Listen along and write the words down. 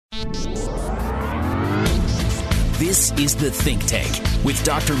This is The Think Tank with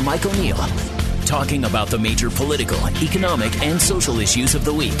Dr. Michael Neal, talking about the major political, economic, and social issues of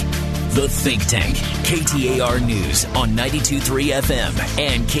the week. The Think Tank, KTAR News on 92.3 FM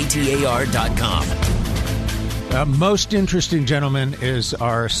and KTAR.com. Most interesting gentleman is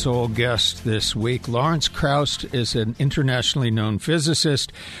our sole guest this week. Lawrence Krauss is an internationally known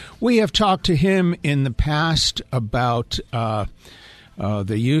physicist. We have talked to him in the past about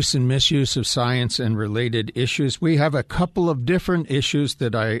the use and misuse of science and related issues. We have a couple of different issues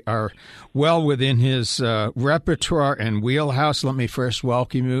that are well within his repertoire and wheelhouse. Let me first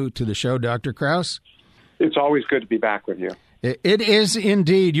welcome you to the show, Dr. Krauss. It's always good to be back with you. It is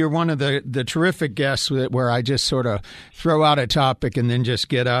indeed. You're one of the terrific guests where I just sort of throw out a topic and then just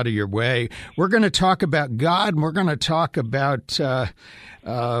get out of your way. We're going to talk about God, and we're going to talk about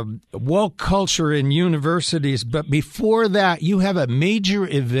woke culture in universities. But before that, you have a major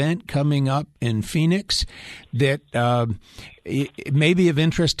event coming up in Phoenix that may be of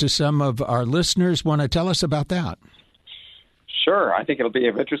interest to some of our listeners. Want to tell us about that? Sure. I think it'll be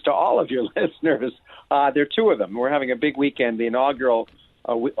of interest to all of your listeners. There are two of them. We're having a big weekend, the inaugural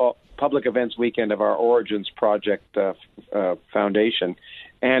public events weekend of our Origins Project Foundation.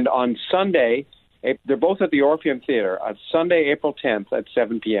 And on Sunday, they're both at the Orpheum Theater. On Sunday, April 10th at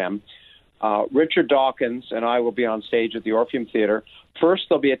 7 p.m., Richard Dawkins and I will be on stage at the Orpheum Theater. First,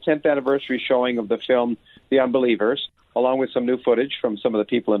 there'll be a 10th anniversary showing of the film The Unbelievers, along with some new footage from some of the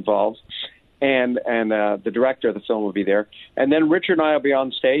people involved. And the director of the film will be there. And then Richard and I will be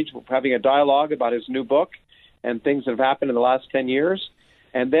on stage having a dialogue about his new book and things that have happened in the last 10 years.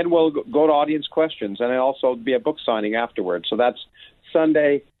 And then we'll go to audience questions, and there'll also be a book signing afterwards. So that's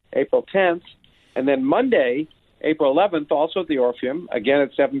Sunday, April 10th. And then Monday, April 11th, also at the Orpheum, again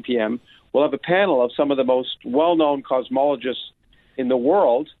at 7 p.m., we'll have a panel of some of the most well-known cosmologists in the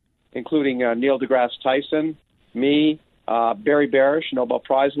world, including Neil deGrasse Tyson, me, Barry Barish, Nobel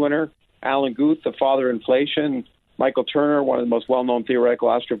Prize winner, Alan Guth, the father of inflation, Michael Turner, one of the most well-known theoretical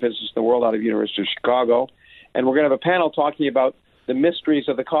astrophysicists in the world out of the University of Chicago. And we're going to have a panel talking about the mysteries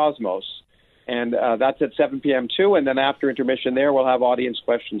of the cosmos. And that's at 7 p.m. too. And then after intermission there, we'll have audience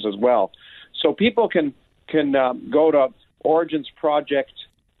questions as well. So people can go to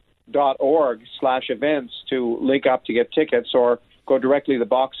originsproject.org/events to link up to get tickets, or go directly to the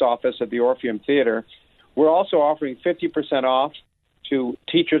box office at the Orpheum Theater. We're also offering 50% off to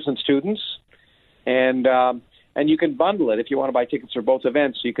teachers and students, and you can bundle it. If you want to buy tickets for both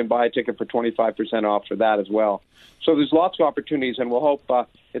events, you can buy a ticket for 25% off for that as well. So there's lots of opportunities, and we'll hope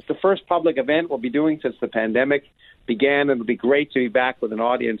it's the first public event we'll be doing since the pandemic began, and it'll be great to be back with an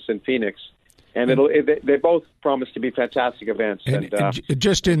audience in Phoenix. And they both promise to be fantastic events. And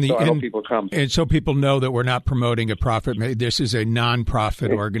just in the so I hope people come. And so people know that we're not promoting a profit. This is a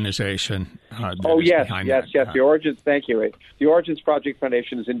non-profit organization. Yes. The Origins. Thank you. The Origins Project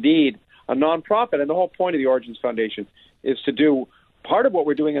Foundation is indeed a non-profit, and the whole point of the Origins Foundation is to do part of what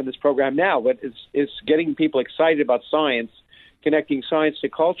we're doing on this program now, but is getting people excited about science, connecting science to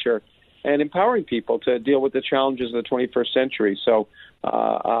culture, and empowering people to deal with the challenges of the 21st century. So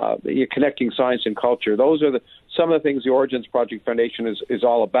you're connecting science and culture. Those are some of the things the Origins Project Foundation is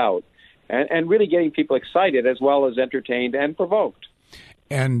all about, and really getting people excited as well as entertained and provoked.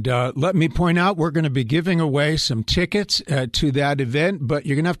 And let me point out, we're going to be giving away some tickets to that event, but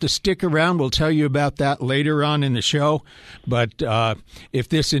you're going to have to stick around. We'll tell you about that later on in the show. But if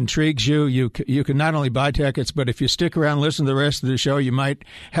this intrigues you, you can not only buy tickets, but if you stick around and listen to the rest of the show, you might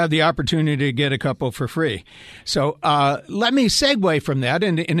have the opportunity to get a couple for free. So let me segue from that,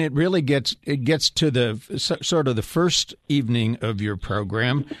 and it really gets to the sort of the first evening of your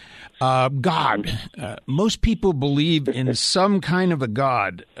program. God. Most people believe in some kind of a God.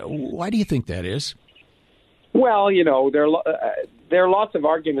 Why do you think that is? Well, there are lots of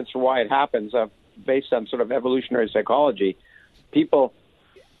arguments for why it happens based on sort of evolutionary psychology. People,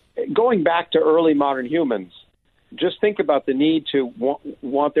 going back to early modern humans, just think about the need to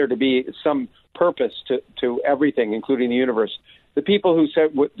want there to be some purpose to everything, including the universe. The people who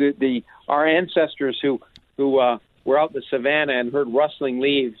said our ancestors who were out in the savannah and heard rustling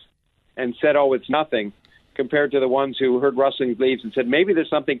leaves and said, "Oh, it's nothing," compared to the ones who heard rustling leaves and said, "Maybe there's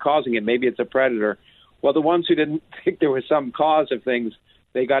something causing it. Maybe it's a predator." Well, the ones who didn't think there was some cause of things,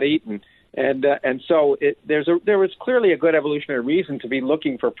 they got eaten. And so there was clearly a good evolutionary reason to be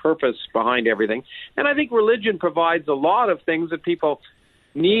looking for purpose behind everything. And I think religion provides a lot of things that people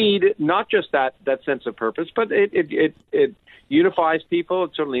need, not just that sense of purpose, but it unifies people.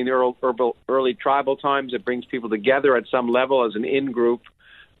 It's certainly in the early tribal times, it brings people together at some level as an in-group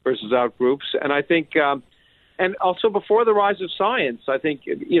versus out-groups. And I think, and also before the rise of science, I think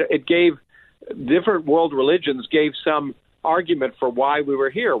it gave different world religions gave some argument for why we were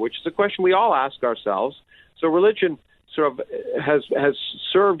here, which is a question we all ask ourselves. So religion sort of has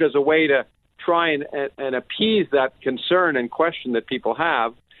served as a way to try and appease that concern and question that people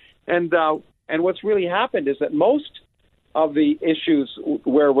have. And what's really happened is that most of the issues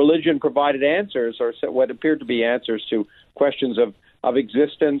where religion provided answers, or what appeared to be answers to questions of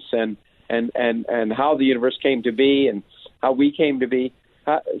existence and how the universe came to be and how we came to be,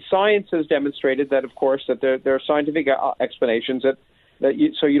 science has demonstrated that, of course, that there are scientific explanations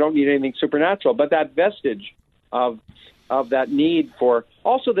so you don't need anything supernatural. But that vestige of that need for,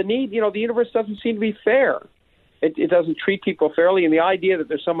 also the need, the universe doesn't seem to be fair. It doesn't treat people fairly, and the idea that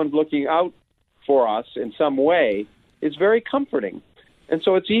there's someone looking out for us in some way is very comforting. And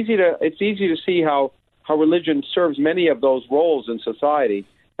so it's easy to see how religion serves many of those roles in society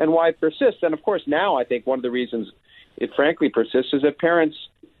and why it persists. And of course, now I think one of the reasons it frankly persists is that parents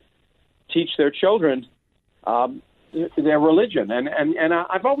teach their children their religion, and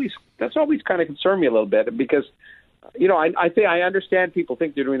that's always kind of concerned me a little bit, because I understand people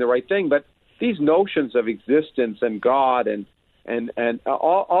think they're doing the right thing, but these notions of existence and God and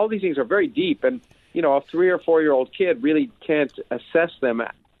all these things are very deep, and a 3 or 4 year old kid really can't assess them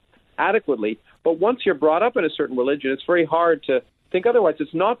adequately. But once you're brought up in a certain religion, it's very hard to think otherwise.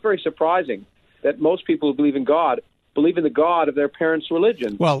 It's not very surprising that most people who believe in God believe in the God of their parents'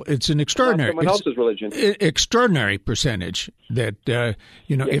 religion. Well, it's an extraordinary, someone else's religion. Extraordinary percentage that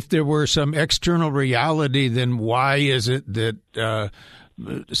if there were some external reality, then why is it that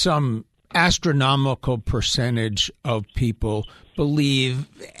some astronomical percentage of people believe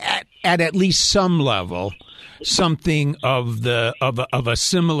at least some level something of a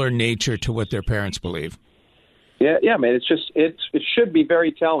similar nature to what their parents believe? Yeah, man. It should be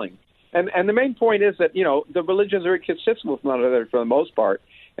very telling. And the main point is that, the religions are consistent with one another for the most part.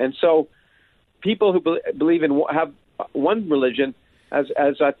 And so people who believe have one religion, as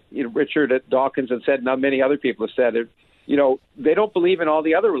Richard Dawkins has said, and many other people have said, they don't believe in all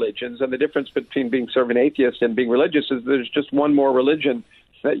the other religions. And the difference between being sort of an atheist and being religious is there's just one more religion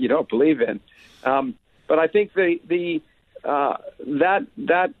that you don't believe in. But I think it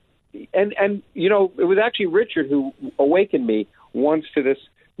was actually Richard who awakened me once to this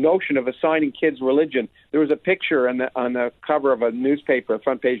notion of assigning kids religion. There was a picture on the cover of a newspaper, the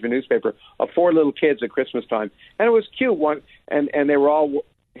front page of a newspaper, of 4 little kids at Christmas time, and it was cute. And they were all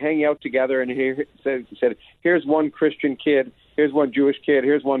hanging out together, and he said, "Here's one Christian kid, here's one Jewish kid,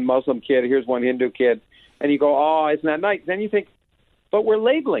 here's one Muslim kid, here's one Hindu kid," and you go, "Oh, isn't that nice?" Then you think, but we're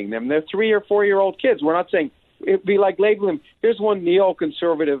labeling them. They're 3 or 4 year old kids. We're not saying. It'd be like labeling them. Here's one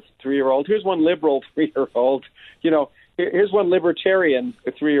neoconservative 3-year-old. Here's one liberal 3-year-old. Here's one libertarian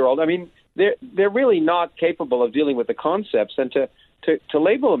 3-year-old. I mean, they're really not capable of dealing with the concepts, and to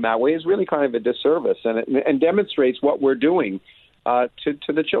label them that way is really kind of a disservice, and demonstrates what we're doing to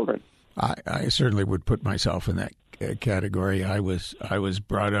the children. I certainly would put myself in that category. I was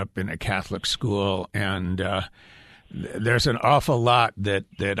brought up in a Catholic school, and there's an awful lot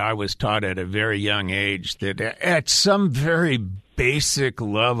that I was taught at a very young age that at some very basic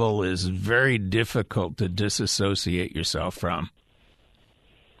level is very difficult to disassociate yourself from.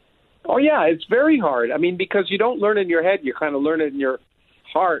 Oh, yeah, it's very hard. I mean, because you don't learn it in your head, you kind of learn it in your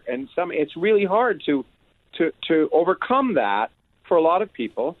heart, and it's really hard to overcome that for a lot of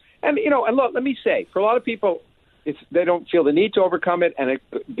people. And, and look, let me say, for a lot of people, they don't feel the need to overcome it, and it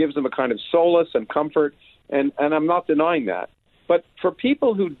gives them a kind of solace and comfort. And I'm not denying that. But for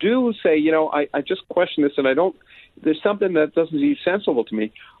people who do say, I just question this, and there's something that doesn't seem sensible to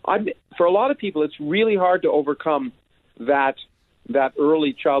me. For a lot of people, it's really hard to overcome that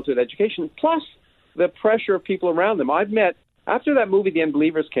early childhood education, plus the pressure of people around them. I've met, after that movie, The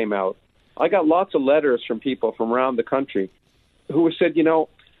Unbelievers, came out, I got lots of letters from people from around the country who said,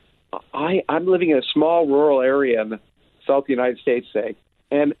 I'm living in a small rural area in the South United States, say,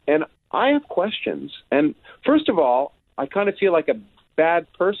 and I have questions. And first of all, I kind of feel like a bad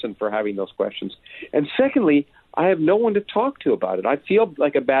person for having those questions. And secondly, I have no one to talk to about it. I feel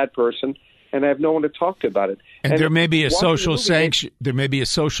like a bad person, and I have no one to talk to about it. And there may be a social sanction. There may be a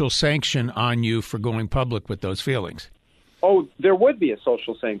social sanction on you for going public with those feelings. Oh, there would be a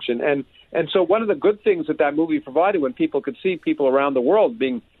social sanction. And so one of the good things that movie provided, when people could see people around the world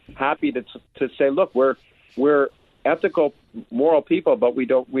being happy to say, look, we're ethical, moral people, but we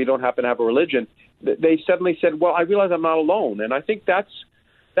don't happen to have a religion. They suddenly said, well, I realize I'm not alone. And I think that's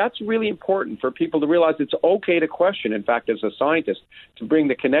really important for people to realize it's okay to question. In fact, as a scientist, to bring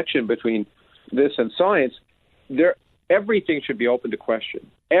the connection between this and science, everything should be open to question.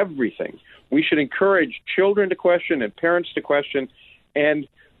 Everything. We should encourage children to question and parents to question. And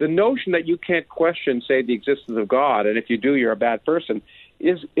the notion that you can't question, say, the existence of God, and if you do, you're a bad person,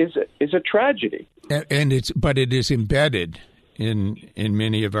 is a tragedy. And it is embedded in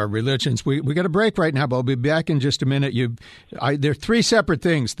many of our religions. We got a break right now, but I'll be back in just a minute. There are three separate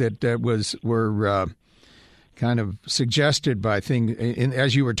things that were kind of suggested by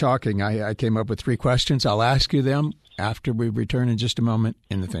as you were talking. I came up with three questions. I'll ask you them after we return in just a moment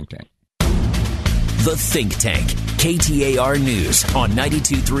in the Think Tank. The Think Tank, KTAR News on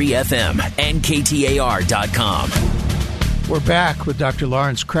 92.3 FM and KTAR.com. We're back with Dr.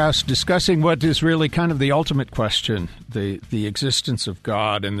 Lawrence Krauss discussing what is really kind of the ultimate question, the existence of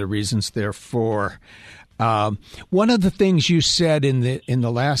God and the reasons therefor. One of the things you said in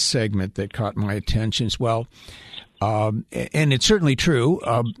the last segment that caught my attention is, and it's certainly true,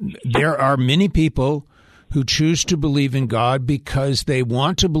 there are many people who choose to believe in God because they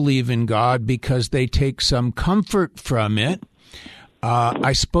want to believe in God because they take some comfort from it.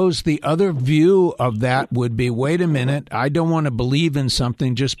 I suppose the other view of that would be, wait a minute, I don't want to believe in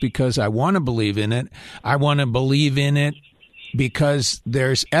something just because I want to believe in it. I want to believe in it because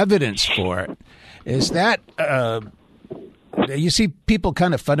there's evidence for it. Is that, you see people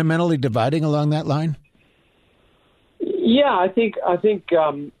kind of fundamentally dividing along that line? Yeah, I think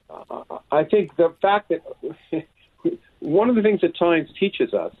the fact that one of the things that science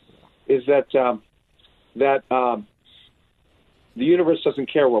teaches us is that the universe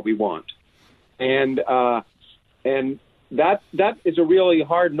doesn't care what we want, and that is a really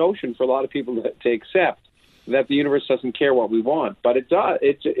hard notion for a lot of people to accept, that the universe doesn't care what we want, but it does.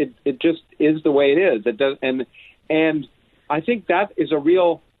 It just is the way it is. It does, and I think that's a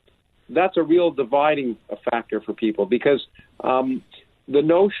real dividing factor for people, because the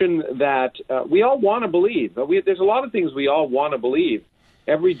notion that we all want to believe. There's a lot of things we all want to believe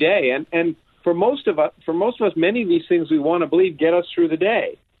every day, and for most of us, many of these things we want to believe get us through the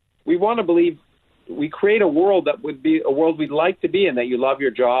day. We want to believe we create a world that would be a world we'd like to be in, that you love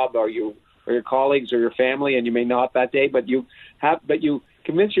your job or your colleagues or your family, and you may not that day, but you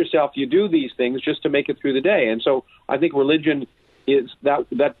convince yourself you do these things just to make it through the day. And so I think religion is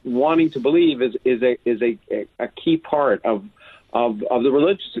that wanting to believe is a key part of the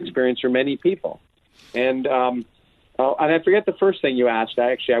religious experience for many people. And I forget the first thing you asked.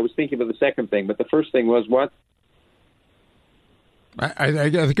 Actually, I was thinking of the second thing, but the first thing was what? I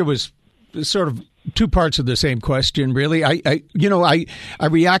think it was sort of two parts of the same question, really. I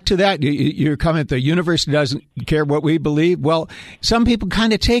react to that. Your comment, the universe doesn't care what we believe. Well, some people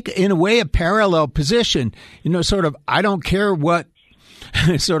kind of take, in a way, a parallel position. Sort of, I don't care what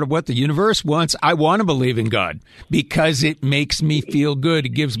the universe wants. I want to believe in God because it makes me feel good. It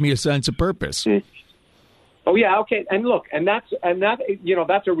gives me a sense of purpose. Oh yeah, okay. And look, and that's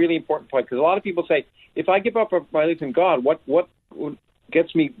a really important point, because a lot of people say, if I give up my belief in God, what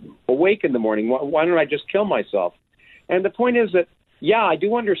gets me awake in the morning? Why don't I just kill myself? And the point is that, yeah, I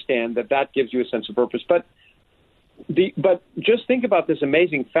do understand that gives you a sense of purpose, but just think about this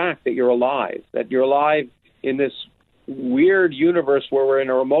amazing fact that you're alive in this weird universe where we're in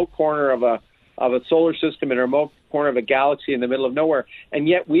a remote corner of a solar system, in a remote corner of a galaxy in the middle of nowhere, and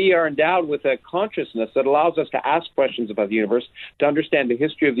yet we are endowed with a consciousness that allows us to ask questions about the universe, to understand the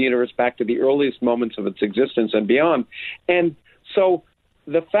history of the universe back to the earliest moments of its existence and beyond. And so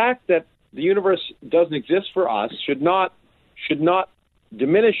the fact that the universe doesn't exist for us should not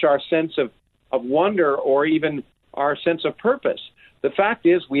diminish our sense of wonder or even our sense of purpose. The fact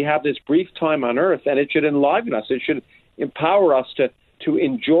is, we have this brief time on Earth, and it should enliven us. It should empower us to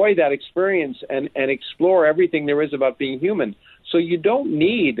enjoy that experience and explore everything there is about being human. So you don't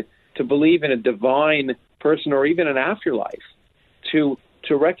need to believe in a divine person or even an afterlife to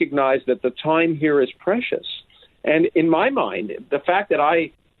recognize that the time here is precious. And in my mind, the fact that I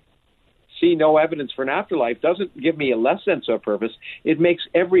see no evidence for an afterlife doesn't give me a less sense of purpose. It makes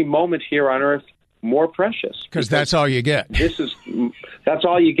every moment here on Earth more precious. Because that's all you get. That's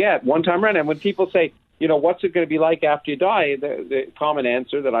all you get one time around. And when people say, what's it going to be like after you die? The common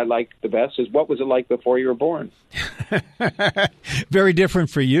answer that I like the best is, what was it like before you were born? Very different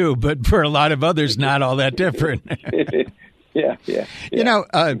for you, but for a lot of others, not all that different. Yeah.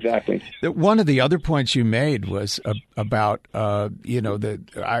 Exactly. One of the other points you made was about, I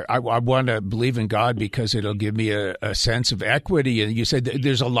want to believe in God because it'll give me a sense of equity. And you said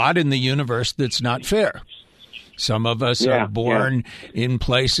there's a lot in the universe that's not fair. Some of us are born in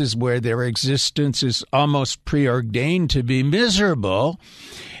places where their existence is almost preordained to be miserable.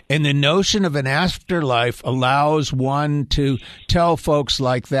 And the notion of an afterlife allows one to tell folks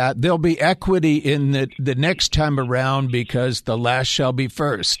like that there'll be equity in the next time around because the last shall be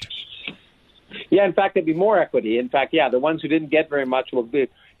first. Yeah, in fact, there'd be more equity. In fact, the ones who didn't get very much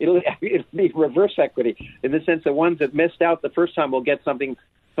it'll be reverse equity in the sense that ones that missed out the first time will get something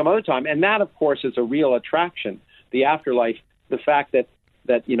some other time. And that, of course, is a real attraction, the afterlife, the fact that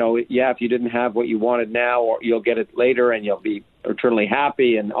if you didn't have what you wanted now, or you'll get it later and you'll be eternally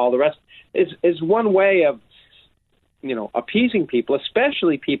happy and all the rest, is one way of, appeasing people,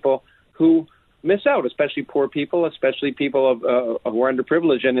 especially people who miss out, especially poor people, especially people who are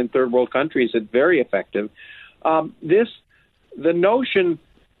underprivileged, and in third world countries, it's very effective. The notion,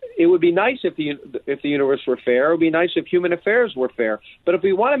 it would be nice if the universe were fair. It would be nice if human affairs were fair. But if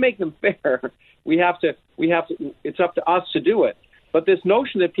we want to make them fair, we have to. It's up to us to do it. But this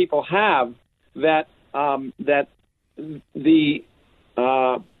notion that people have that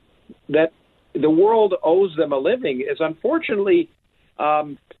the world owes them a living is unfortunately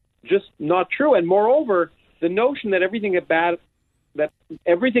just not true. And moreover, the notion that everything bad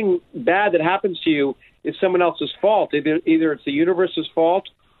that happens to you is someone else's fault, either it's the universe's fault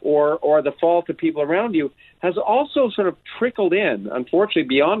or the fault of people around you, has also sort of trickled in, unfortunately,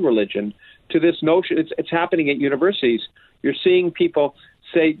 beyond religion to this notion. It's happening at universities. You're seeing people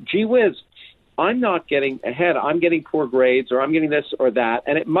say, gee whiz, I'm not getting ahead. I'm getting poor grades, or I'm getting this or that.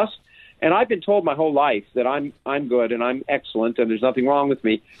 And I've been told my whole life that I'm good and I'm excellent and there's nothing wrong with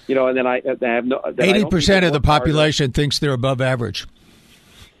me, and then I have no. 80% of the population thinks they're above average.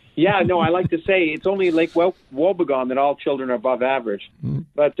 Yeah, no, I like to say it's only Lake Wobegon that all children are above average.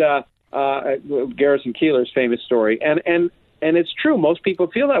 But Garrison Keillor's famous story, and it's true. Most people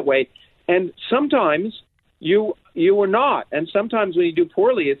feel that way, and sometimes you are not, and sometimes when you do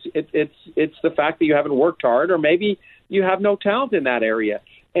poorly, it's the fact that you haven't worked hard, or maybe you have no talent in that area,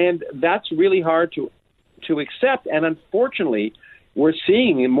 and that's really hard to accept. And unfortunately, we're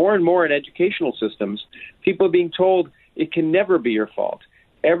seeing more and more in educational systems, people being told it can never be your fault.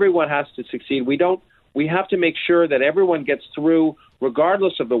 Everyone has to succeed. We have to make sure that everyone gets through,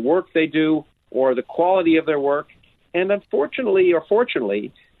 regardless of the work they do or the quality of their work. And unfortunately, or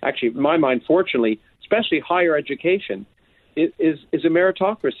fortunately, actually, in my mind, fortunately, especially higher education, is a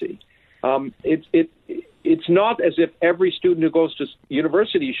meritocracy. It's not as if every student who goes to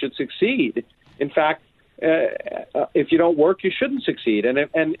university should succeed. In fact, if you don't work, you shouldn't succeed. And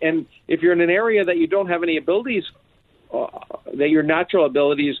if you're in an area that you don't have any abilities, that your natural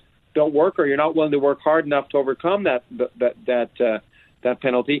abilities don't work, or you're not willing to work hard enough to overcome that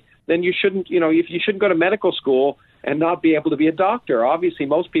penalty, then you shouldn't. If you shouldn't go to medical school and not be able to be a doctor. Obviously,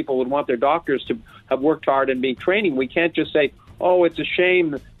 most people would want their doctors to have worked hard and be training. We can't just say, "Oh, it's a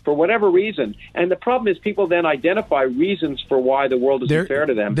shame," for whatever reason. And the problem is people then identify reasons for why the world isn't fair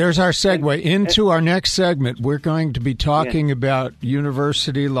to them. There's our segue into our next segment. We're going to be talking about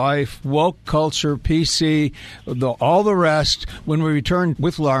university life, woke culture, PC, all the rest when we return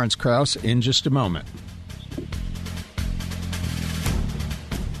with Lawrence Krauss in just a moment.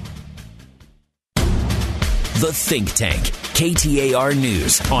 The Think Tank, KTAR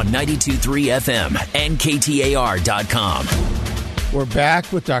News on 92.3 FM and KTAR.com. We're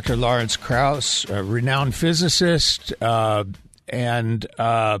back with Dr. Lawrence Krauss, a renowned physicist and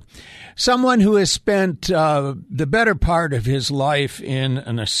someone who has spent the better part of his life in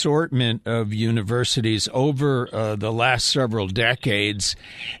an assortment of universities over the last several decades.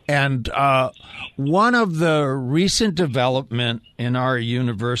 And one of the recent development in our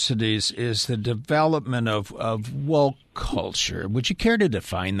universities is the development of woke culture. Would you care to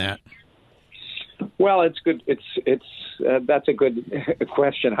define that? Well, it's good. That's a good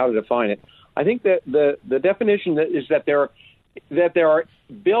question, how to define it. I think that the definition is that there are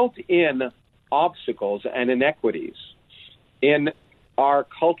built-in obstacles and inequities in our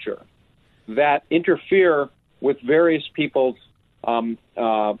culture that interfere with various people's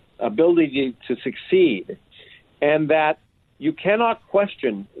ability to succeed, and that you cannot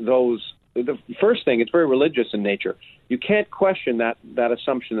question those. The first thing, it's very religious in nature. You can't question that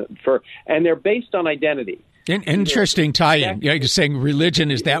assumption and they're based on identity. Interesting tie-in. You're saying religion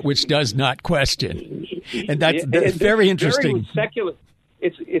is that which does not question, and that's very interesting. Very secular.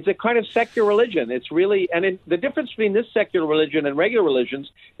 It's a kind of secular religion. It's really, the difference between this secular religion and regular religions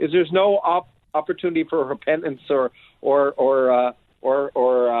is there's no opportunity for repentance or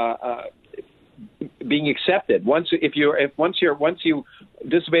being accepted. Once you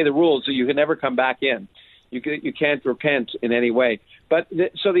disobey the rules, you can never come back in. You can't repent in any way. But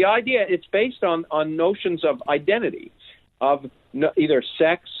so the idea, it's based on notions of identity, of either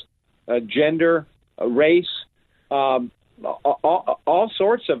sex, gender, race, all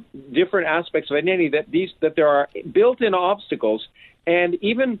sorts of different aspects of identity that there are built-in obstacles, and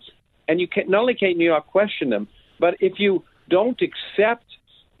you can not only can you not question them, but if you don't accept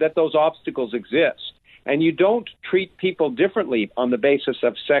that those obstacles exist, and you don't treat people differently on the basis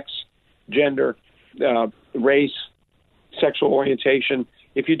of sex, gender, race, sexual orientation,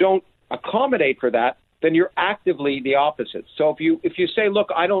 if you don't accommodate for that, then you're actively the opposite. So if you say, look,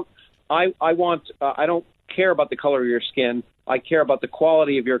 I don't care about the color of your skin, I care about the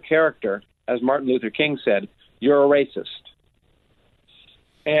quality of your character, as Martin Luther King said, you're a racist.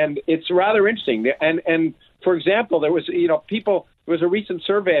 And it's rather interesting. And for example, there was a recent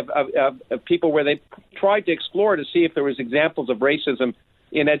survey of people where they tried to explore to see if there was examples of racism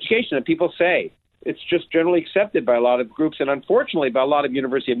in education, and people say it's just generally accepted by a lot of groups, and unfortunately by a lot of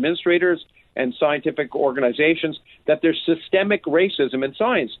university administrators and scientific organizations, that there's systemic racism in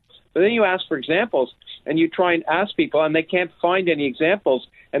science. But then you ask for examples, and you try and ask people, and they can't find any examples,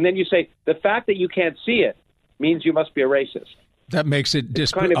 and then you say, the fact that you can't see it means you must be a racist. That makes it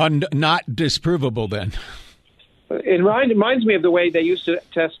not disprovable then. It reminds me of the way they used to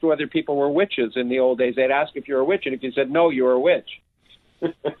test whether people were witches in the old days. They'd ask if you're a witch, and if you said no, you were a witch.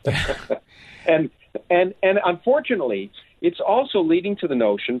 And unfortunately, it's also leading to the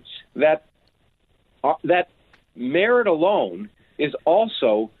notion that merit alone is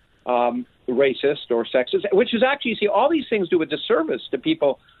also racist or sexist, which is actually, see, all these things do a disservice to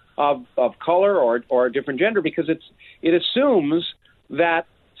people of color or a different gender, because it assumes that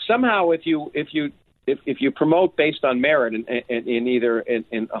somehow if you promote based on merit in either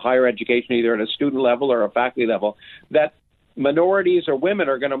in a higher education, either at a student level or a faculty level, that minorities or women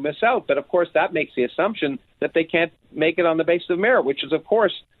are going to miss out. But of course, that makes the assumption that they can't make it on the basis of merit, which is of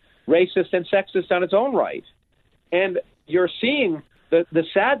course racist and sexist on its own right. And you're seeing the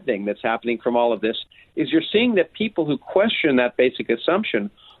sad thing that's happening from all of this is you're seeing that people who question that basic assumption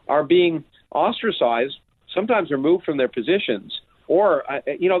are being ostracized, sometimes removed from their positions. Or,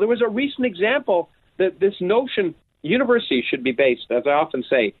 there was a recent example that this notion, universities should be based, as I often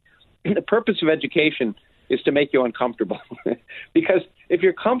say, the purpose of education is to make you uncomfortable. Because if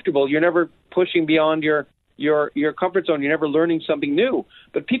you're comfortable, you're never pushing beyond your comfort zone. You're never learning something new.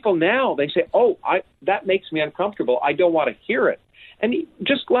 But people now, they say, that makes me uncomfortable. I don't want to hear it. And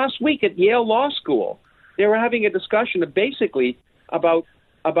just last week at Yale Law School, they were having a discussion basically about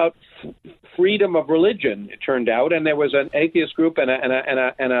freedom of religion, it turned out. And there was an atheist group and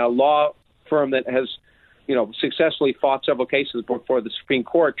a law firm that has, successfully fought several cases before the Supreme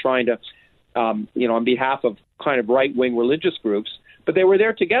Court trying to, on behalf of kind of right-wing religious groups. But they were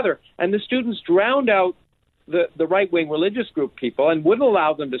there together, and the students drowned out the right-wing religious group people and wouldn't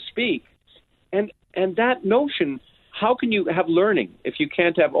allow them to speak. And that notion, how can you have learning if you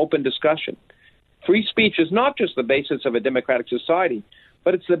can't have open discussion? Free speech is not just the basis of a democratic society,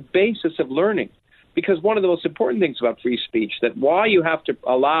 but it's the basis of learning. Because one of the most important things about free speech, that why you have to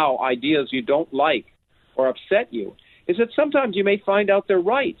allow ideas you don't like or upset you, is that sometimes you may find out they're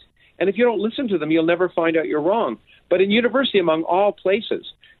right. And if you don't listen to them, you'll never find out you're wrong. But in university, among all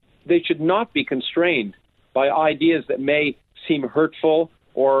places, they should not be constrained by ideas that may seem hurtful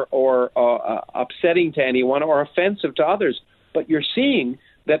or upsetting to anyone or offensive to others. But you're seeing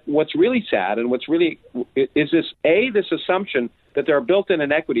that what's really sad and what's really is this assumption that there are built-in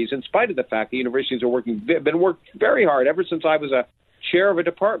inequities, in spite of the fact that universities been worked very hard ever since I was a chair of a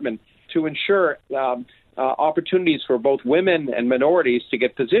department to ensure opportunities for both women and minorities to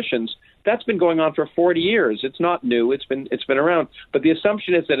get positions. That's been going on for 40 years. It's not new. It's been around. But the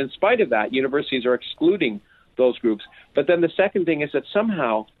assumption is that in spite of that, universities are excluding those groups. But then the second thing is that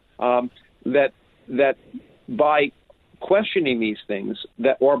somehow that by questioning these things,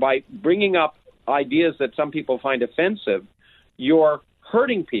 or by bringing up ideas that some people find offensive, you're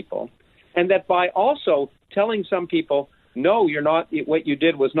hurting people, and that by also telling some people, no, you're not, what you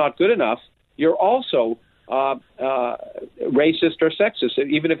did was not good enough, you're also racist or sexist,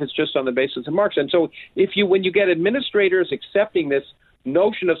 even if it's just on the basis of marks. And so when you get administrators accepting this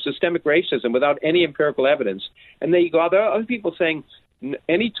notion of systemic racism without any empirical evidence, and then you got other people saying,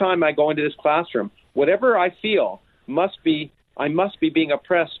 anytime I go into this classroom, whatever I feel I must be being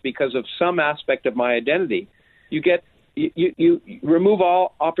oppressed because of some aspect of my identity, you remove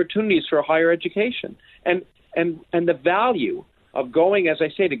all opportunities for higher education. And the value of going, as I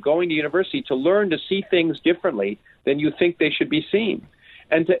say, to university to learn to see things differently than you think they should be seen,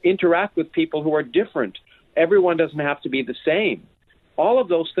 and to interact with people who are different. Everyone doesn't have to be the same. All of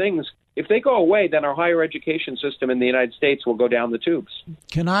those things, if they go away, then our higher education system in the United States will go down the tubes.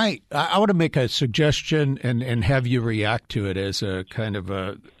 I want to make a suggestion and have you react to it as a kind of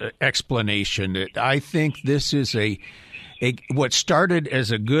a explanation. I think this is what started as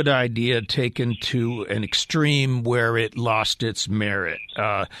a good idea taken to an extreme where it lost its merit.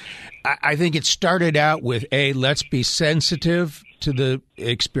 I think it started out with, let's be sensitive to the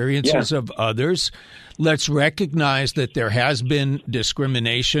experiences of others. Let's recognize that there has been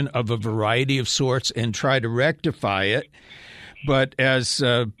discrimination of a variety of sorts and try to rectify it. But as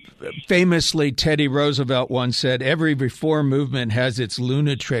famously Teddy Roosevelt once said, every reform movement has its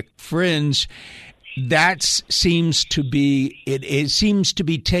lunatic fringe. That seems to be it seems to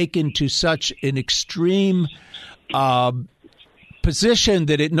be taken to such an extreme position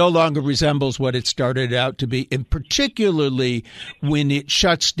that it no longer resembles what it started out to be, and particularly when it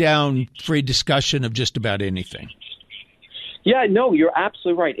shuts down free discussion of just about anything. Yeah, no, you're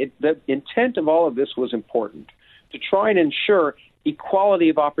absolutely right. The intent of all of this was important, to try and ensure equality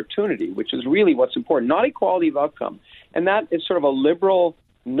of opportunity, which is really what's important, not equality of outcome. And that is sort of a liberal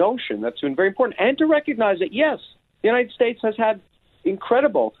notion that's been very important. And to recognize that, yes, the United States has had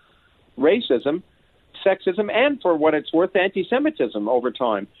incredible racism, sexism, and, for what it's worth, anti-Semitism over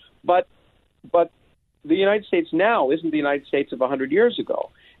time. But the United States now isn't the United States of 100 years ago.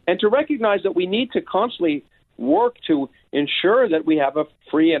 And to recognize that we need to constantly work to ensure that we have a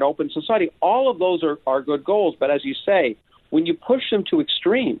free and open society. All of those are good goals, but as you say, when you push them to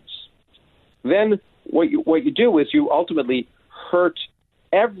extremes, then what you do is you ultimately hurt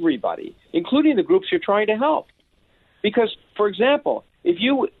everybody, including the groups you're trying to help. Because, for example, this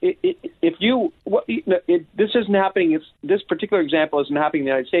isn't happening. This particular example isn't happening in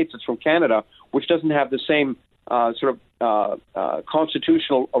the United States. It's from Canada, which doesn't have the same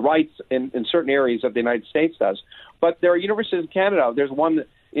constitutional rights in certain areas of the United States does. But there are universities in Canada. There's one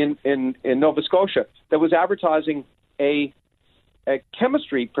in Nova Scotia that was advertising a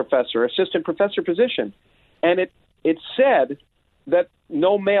chemistry professor, assistant professor position, and it said that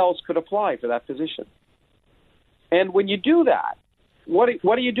no males could apply for that position. And when you do that, what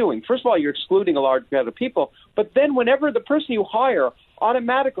are you doing? First of all, you're excluding a large amount of people, but then whenever the person you hire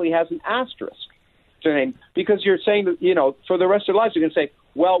automatically has an asterisk to their name, because you're saying that, for the rest of their lives, you're going to say,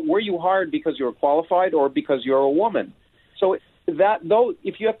 well, were you hired because you were qualified or because you're a woman? So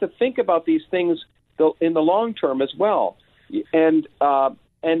if you have to think about these things in the long term as well, and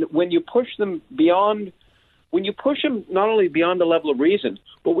when you push them beyond, not only beyond the level of reason,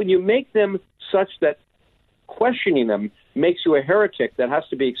 but when you make them such that questioning them makes you a heretic that has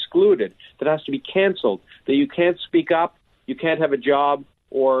to be excluded, that has to be canceled, that you can't speak up, you can't have a job,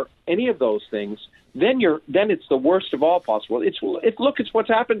 or any of those things, then it's the worst of all possible. It's what's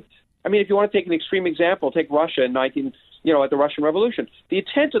happened. I mean, if you want to take an extreme example, take Russia at the Russian Revolution. The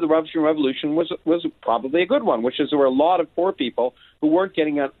intent of the Russian Revolution was probably a good one, which is there were a lot of poor people who weren't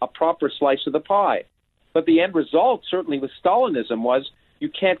getting a proper slice of the pie. But the end result, certainly with Stalinism, was you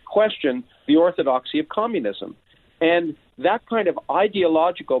can't question the orthodoxy of communism. And that kind of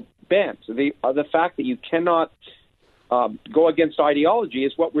ideological bent, the fact that you cannot go against ideology,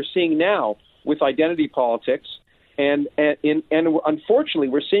 is what we're seeing now with identity politics. And unfortunately,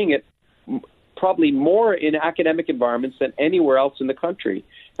 we're seeing it probably more in academic environments than anywhere else in the country.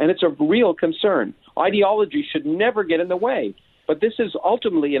 And it's a real concern. Ideology should never get in the way. But this is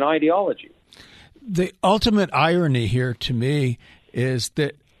ultimately an ideology. The ultimate irony here to me is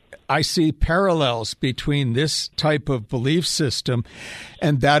that I see parallels between this type of belief system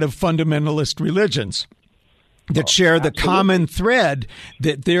and that of fundamentalist religions that share the common thread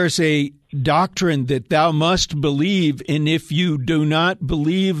that there's a doctrine that thou must believe, and if you do not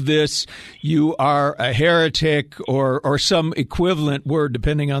believe this, you are a heretic or some equivalent word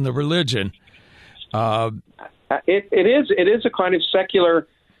depending on the religion. It is a kind of secular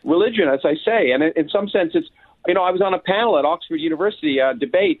religion, as I say, and in some sense it's, I was on a panel at Oxford University,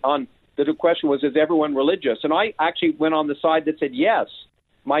 debate on the question was, is everyone religious? And I actually went on the side that said yes.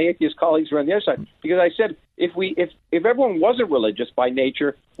 My atheist colleagues were on the other side, because I said if everyone wasn't religious by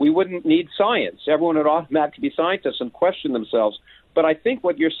nature, we wouldn't need science. Everyone would automatically be scientists and question themselves. But I think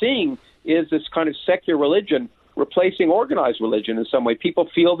what you're seeing is this kind of secular religion replacing organized religion in some way. People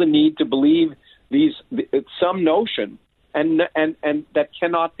feel the need to believe some notion, and that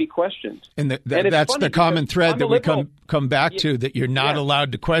cannot be questioned. And that's the common thread that we come back to, that you're not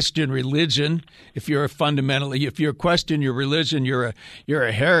allowed to question religion. If you question your religion, you're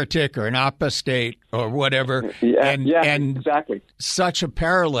a heretic or an apostate or whatever. Exactly. Such a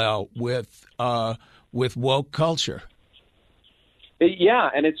parallel with woke culture. And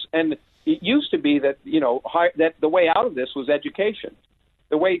it used to be that that the way out of this was education.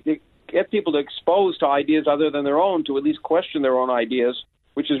 The way to get people to expose to ideas other than their own, to at least question their own ideas,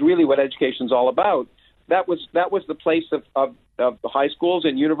 which is really what education is all about. That was the place of the high schools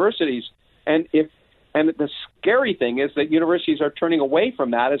and universities. And the scary thing is that universities are turning away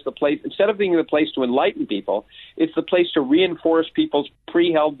from that as the place. Instead of being the place to enlighten people, it's the place to reinforce people's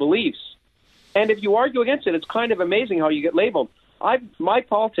pre-held beliefs. And if you argue against it, it's kind of amazing how you get labeled. my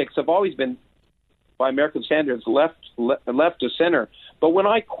politics have always been, by American standards, left to center. But when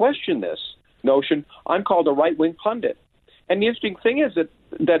I question this notion, I'm called a right-wing pundit. And the interesting thing is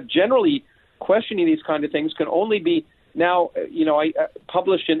that generally questioning these kind of things can only be now. I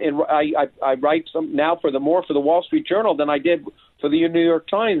published I write some now for the Wall Street Journal than I did for the New York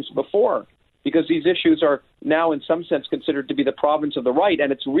Times before, because these issues are now in some sense considered to be the province of the right,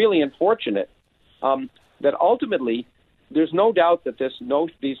 and it's really unfortunate that ultimately there's no doubt that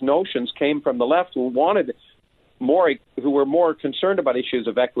these notions came from the left, who were more concerned about issues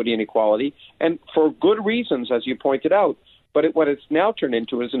of equity and equality, and for good reasons, as you pointed out. But what it's now turned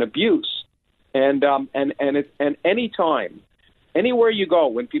into is an abuse, and any time, anywhere you go,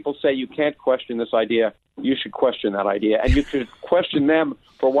 when people say you can't question this idea, you should question that idea, and you should question them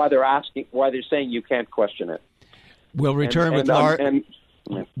for why they're saying you can't question it. We'll return with Lawrence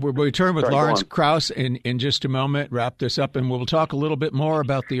Krauss in just a moment, wrap this up, and we'll talk a little bit more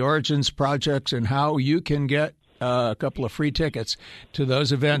about the Origins projects and how you can get a couple of free tickets to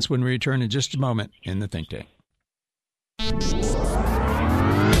those events when we return in just a moment in the Think Tank.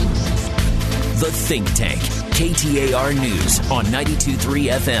 The Think Tank, KTAR News on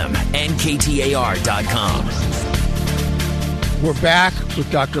 92.3 FM and KTAR.com. We're back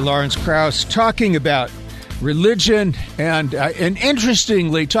with Dr. Lawrence Krauss talking about religion and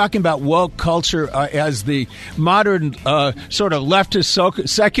interestingly talking about woke culture as the modern sort of leftist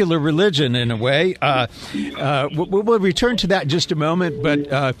secular religion in a way. We'll return to that in just a moment,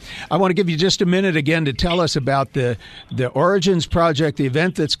 but I want to give you just a minute again to tell us about the Origins Project, the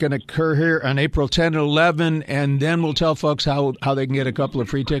event that's going to occur here on April 10 and 11, and then we'll tell folks how they can get a couple of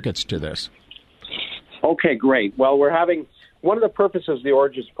free tickets to this. Okay, great. Well, we're having... One of the purposes of the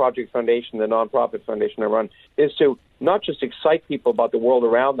Origins Project Foundation, the nonprofit foundation I run, is to not just excite people about the world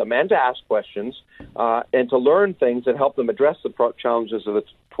around them and to ask questions and to learn things that help them address the challenges of the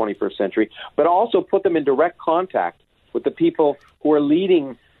 21st century, but also put them in direct contact with the people who are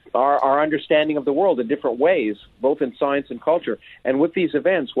leading our understanding of the world in different ways, both in science and culture. And with these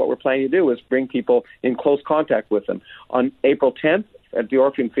events, what we're planning to do is bring people in close contact with them. On April 10th at the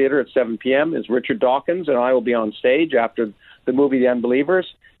Orpheum Theater at 7 p.m. is Richard Dawkins, and I will be on stage after the movie The Unbelievers,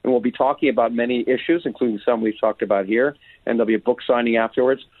 and we'll be talking about many issues, including some we've talked about here, and there'll be a book signing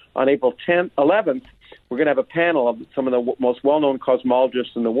afterwards. On April 11th, we're going to have a panel of some of the most well-known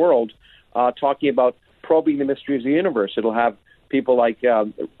cosmologists in the world talking about probing the mysteries of the universe. It'll have people like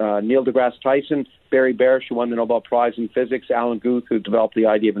Neil deGrasse Tyson, Barry Barish, who won the Nobel Prize in Physics, Alan Guth, who developed the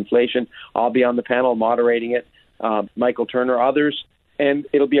idea of inflation. I'll be on the panel moderating it, Michael Turner, others. And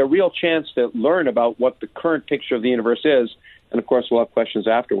it'll be a real chance to learn about what the current picture of the universe is. And, of course, we'll have questions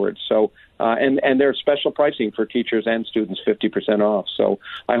afterwards. So, and there's special pricing for teachers and students, 50% off. So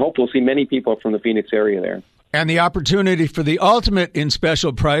I hope we'll see many people from the Phoenix area there. And the opportunity for the ultimate in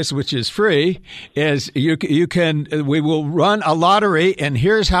special price, which is free, is we will run a lottery, and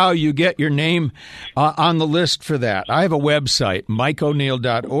here's how you get your name on the list for that. I have a website,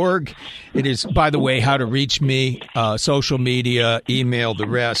 MikeO'Neill.org. It is, by the way, how to reach me, social media, email, the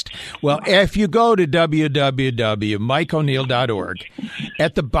rest. Well, if you go to www.MikeO'Neill.org,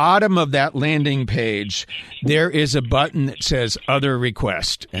 at the bottom of that landing page, there is a button that says Other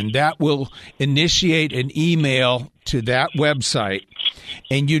Request, and that will initiate an email to that website,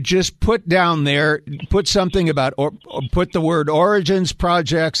 and you just put down there, put something about, or put the word Origins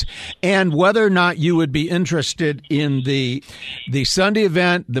Projects, and whether or not you would be interested in the Sunday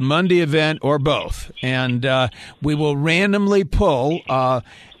event, the Monday event, or both. And we will randomly pull.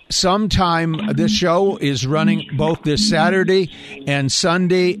 Sometime this show is running both this Saturday and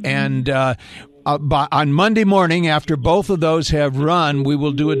Sunday, and on Monday morning, after both of those have run, we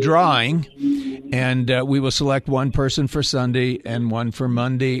will do a drawing, and we will select one person for Sunday and one for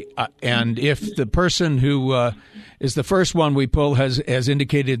Monday. And if the person who is the first one we pull has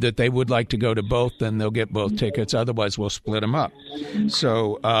indicated that they would like to go to both, then they'll get both tickets. Otherwise, we'll split them up.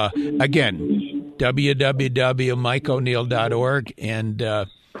 So, again, www.MikeO'Neill.org,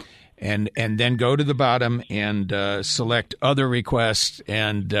 and then go to the bottom and select Other Requests,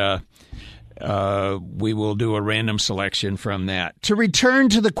 and we will do a random selection from that. To return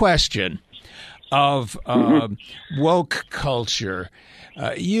to the question of woke culture,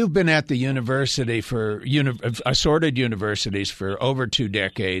 you've been at the university for assorted universities for over 2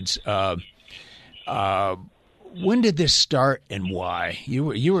 decades. When did this start and why? You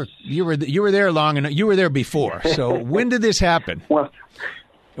were there long enough. You were there before. So when did this happen? Well,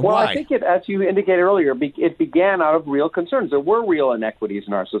 I think as you indicated earlier, it began out of real concerns. There were real inequities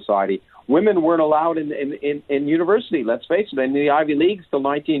in our society. Women weren't allowed in university, let's face it, in the Ivy Leagues till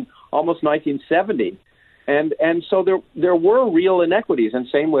almost 1970. And so there were real inequities, and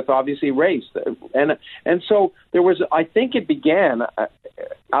same with obviously race. And so there was, I think it began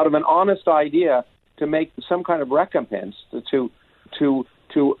out of an honest idea to make some kind of recompense to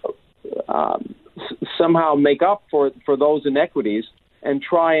somehow make up for those inequities and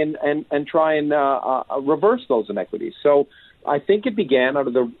try and reverse those inequities. So I think it began out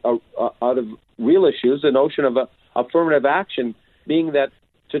of real issues, the notion of affirmative action being that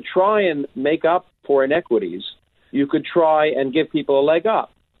to try and make up for inequities, you could try and give people a leg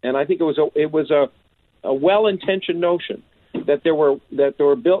up. And I think it was a well-intentioned notion that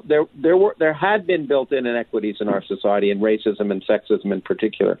there had been built-in inequities in our society, and racism and sexism in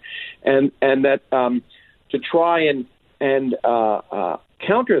particular, and that to try and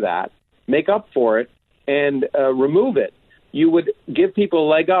counter that, make up for it, and remove it, you would give people a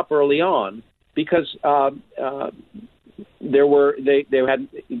leg up early on because there were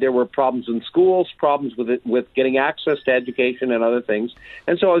problems in schools, problems with getting access to education and other things.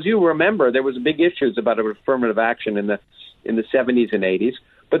 And so, as you remember, there was big issues about affirmative action in the 70s and 80s,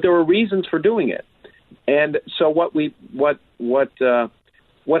 but there were reasons for doing it. And so what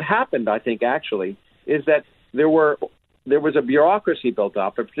happened, I think, actually, is that there was a bureaucracy built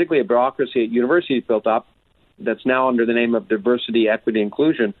up, particularly a bureaucracy at universities built up that's now under the name of diversity, equity,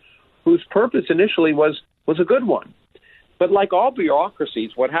 inclusion, whose purpose initially was a good one. But like all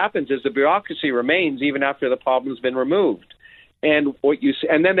bureaucracies, what happens is the bureaucracy remains even after the problem's been removed. And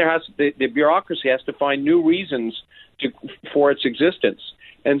then the bureaucracy has to find new reasons for its existence.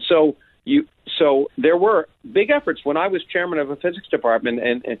 And so there were big efforts when I was chairman of a physics department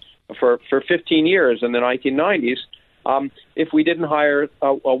and for 15 years in the 1990s. If we didn't hire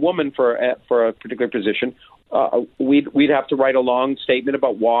a woman for a particular position, we'd have to write a long statement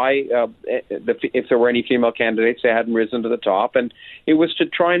about why, if there were any female candidates, they hadn't risen to the top, and it was to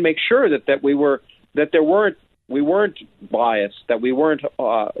try and make sure that we weren't biased, that we weren't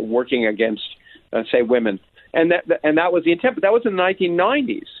working against, say, women, and that was the intent. But that was in the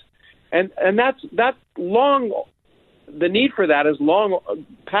 1990s, and that's long. The need for that is long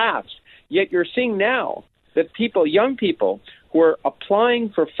past. Yet you're seeing now that young people who are applying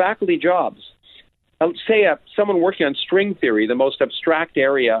for faculty jobs, say someone working on string theory, the most abstract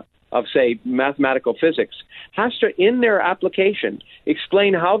area of, say, mathematical physics, has to, in their application,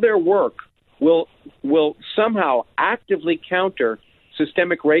 explain how their work will somehow actively counter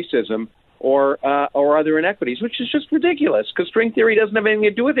systemic racism or other inequities, which is just ridiculous because string theory doesn't have anything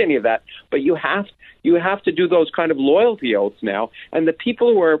to do with any of that. But you have to do those kind of loyalty oaths now, and the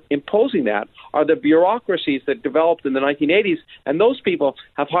people who are imposing that are the bureaucracies that developed in the 1980s, and those people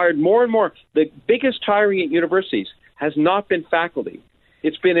have hired more and more. The biggest hiring at universities has not been faculty.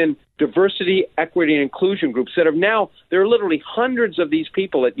 It's been in diversity, equity, and inclusion groups that have now, there are literally hundreds of these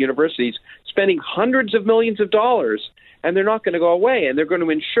people at universities spending hundreds of millions of dollars, and they're not going to go away, and they're going to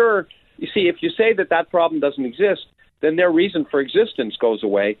ensure. You see, if you say that problem doesn't exist, then their reason for existence goes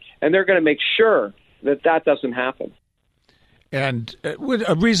away, and they're going to make sure that doesn't happen. And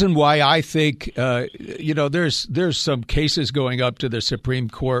a reason why I think, there's some cases going up to the Supreme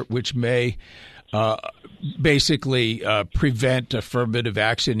Court which may basically prevent affirmative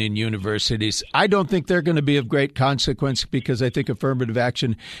action in universities. I don't think they're going to be of great consequence because I think affirmative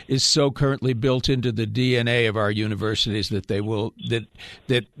action is so currently built into the DNA of our universities that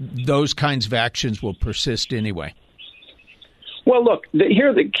that those kinds of actions will persist anyway. Well, look,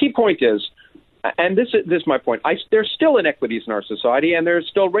 here the key point is, and this is my point, there's still inequities in our society, and there's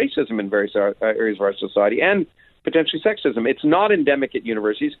still racism in various areas of our society, and potentially sexism. It's not endemic at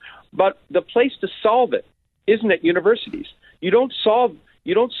universities, but the place to solve it isn't at universities. You don't solve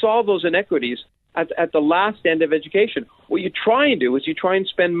those inequities at the last end of education. What you try and do is you try and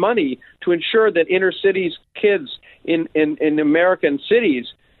spend money to ensure that inner cities kids in American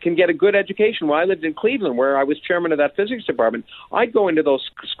cities can get a good education. When I lived in Cleveland, where I was chairman of that physics department, I'd go into those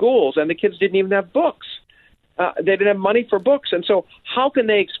schools and the kids didn't even have books. They didn't have money for books. And so how can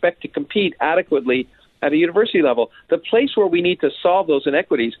they expect to compete adequately at a university level? The place where we need to solve those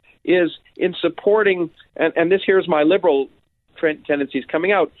inequities is in supporting, and this here's my liberal tendencies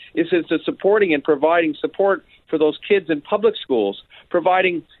coming out, is into supporting and providing support for those kids in public schools,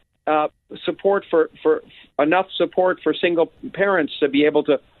 providing support for enough support for single parents to be able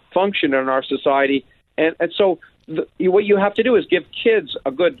to function in our society. And so what you have to do is give kids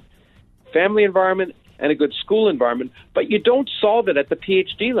a good family environment and a good school environment, but you don't solve it at the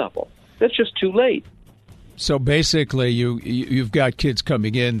PhD level. That's just too late. So basically, you've got kids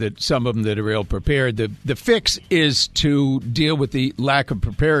coming in, that some of them that are ill prepared. The fix is to deal with the lack of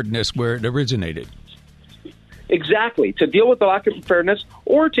preparedness where it originated. Exactly, to deal with the lack of preparedness,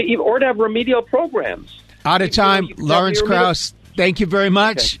 or to have remedial programs. Out of time. Lawrence Krauss, thank you very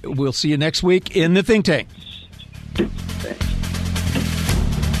much. Okay. We'll see you next week in the Think Tank.